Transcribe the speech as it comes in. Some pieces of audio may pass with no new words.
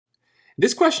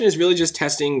This question is really just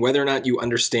testing whether or not you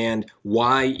understand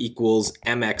y equals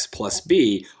mx plus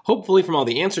b. Hopefully from all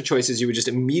the answer choices, you would just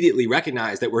immediately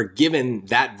recognize that we're given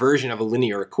that version of a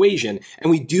linear equation,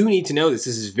 and we do need to know this.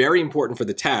 This is very important for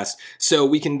the test, so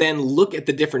we can then look at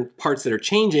the different parts that are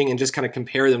changing and just kind of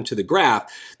compare them to the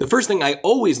graph. The first thing I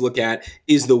always look at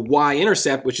is the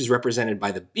y-intercept, which is represented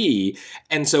by the b,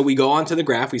 and so we go onto the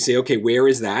graph, we say, okay, where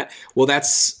is that? Well,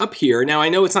 that's up here. Now, I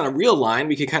know it's not a real line.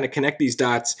 We could kind of connect these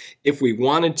dots if we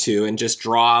wanted to and just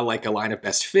draw like a line of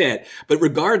best fit. But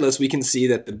regardless, we can see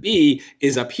that the b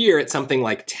is up here at something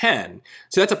like 10.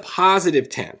 So that's a positive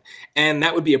 10. And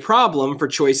that would be a problem for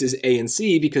choices A and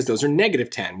C because those are negative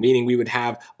 10, meaning we would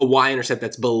have a y-intercept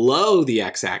that's below the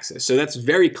x-axis. So that's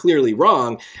very clearly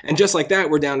wrong. And just like that,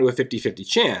 we're down to a 50-50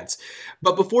 chance.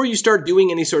 But before you start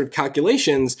doing any sort of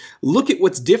calculations, look at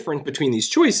what's different between these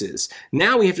choices.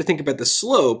 Now we have to think about the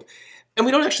slope. And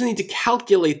we don't actually need to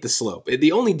calculate the slope.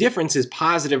 The only difference is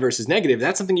positive versus negative.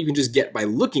 That's something you can just get by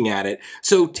looking at it.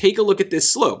 So take a look at this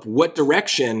slope. What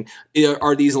direction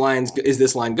are these lines, is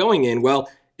this line going in?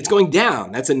 Well, it's going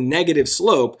down. That's a negative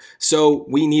slope. So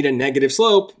we need a negative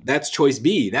slope. That's choice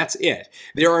B. That's it.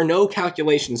 There are no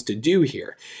calculations to do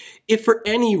here. If for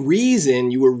any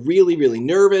reason you were really, really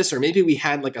nervous, or maybe we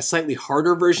had like a slightly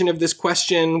harder version of this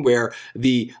question where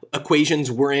the equations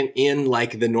weren't in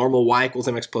like the normal y equals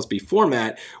mx plus b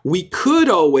format, we could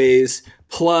always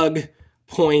plug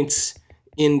points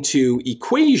into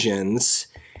equations.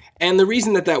 And the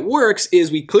reason that that works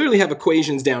is we clearly have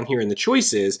equations down here in the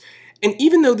choices. And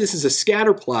even though this is a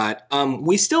scatter plot,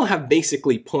 we still have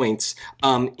basically points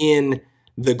in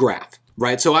the graph.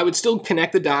 Right, so I would still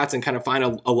connect the dots and kind of find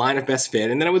a line of best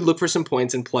fit, and then I would look for some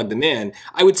points and plug them in.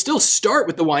 I would still start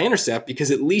with the y-intercept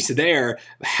because at least there,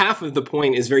 half of the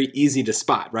point is very easy to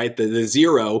spot, right? The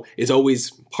 0 is always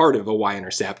part of a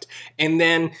y-intercept. And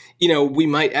then, you know, we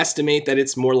might estimate that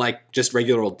it's more like just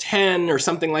regular old 10 or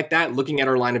something like that, looking at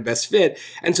our line of best fit.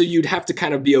 And so you'd have to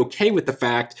kind of be okay with the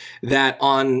fact that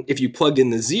if you plugged in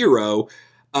the 0,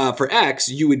 for x,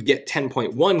 you would get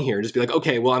 10.1 here. Just be like,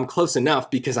 okay, well, I'm close enough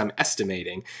because I'm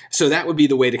estimating. So that would be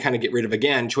the way to kind of get rid of,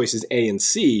 again, choices A and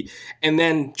C. And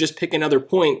then just pick another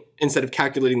point instead of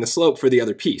calculating the slope for the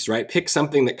other piece, right? Pick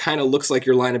something that kind of looks like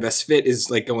your line of best fit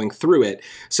is like going through it.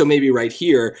 So maybe right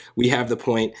here, we have the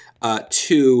point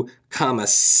 2,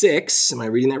 6. Am I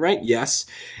reading that right? Yes.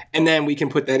 And then we can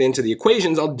put that into the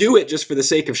equations. I'll do it just for the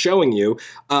sake of showing you.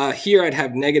 Here I'd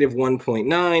have negative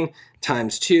 1.9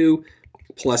 times 2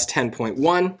 plus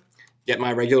 10.1, get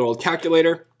my regular old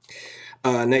calculator.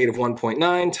 Negative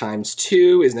 1.9 times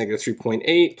 2 is negative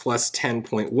 3.8 plus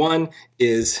 10.1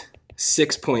 is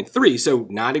 6.3. So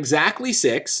not exactly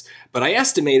 6, but I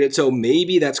estimated, so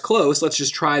maybe that's close. Let's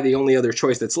just try the only other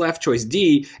choice that's left, choice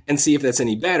D, and see if that's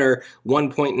any better.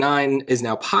 1.9 is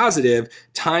now positive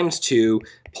times 2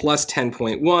 plus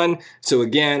 10.1. So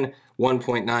again,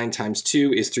 1.9 times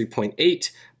 2 is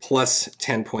 3.8 plus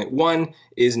 10.1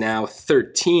 is now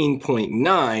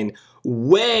 13.9,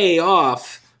 way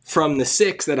off from the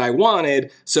 6 that I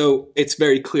wanted, so it's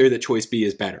very clear that choice B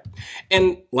is better.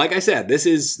 And like I said, this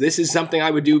is something I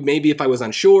would do maybe if I was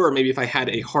unsure, or maybe if I had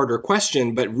a harder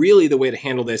question, but really the way to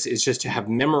handle this is just to have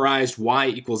memorized y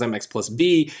equals mx plus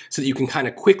b so that you can kind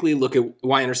of quickly look at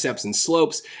y-intercepts and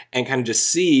slopes and kind of just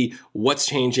see what's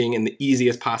changing in the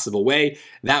easiest possible way.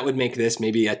 That would make this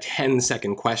maybe a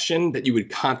 10-second question that you would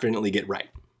confidently get right.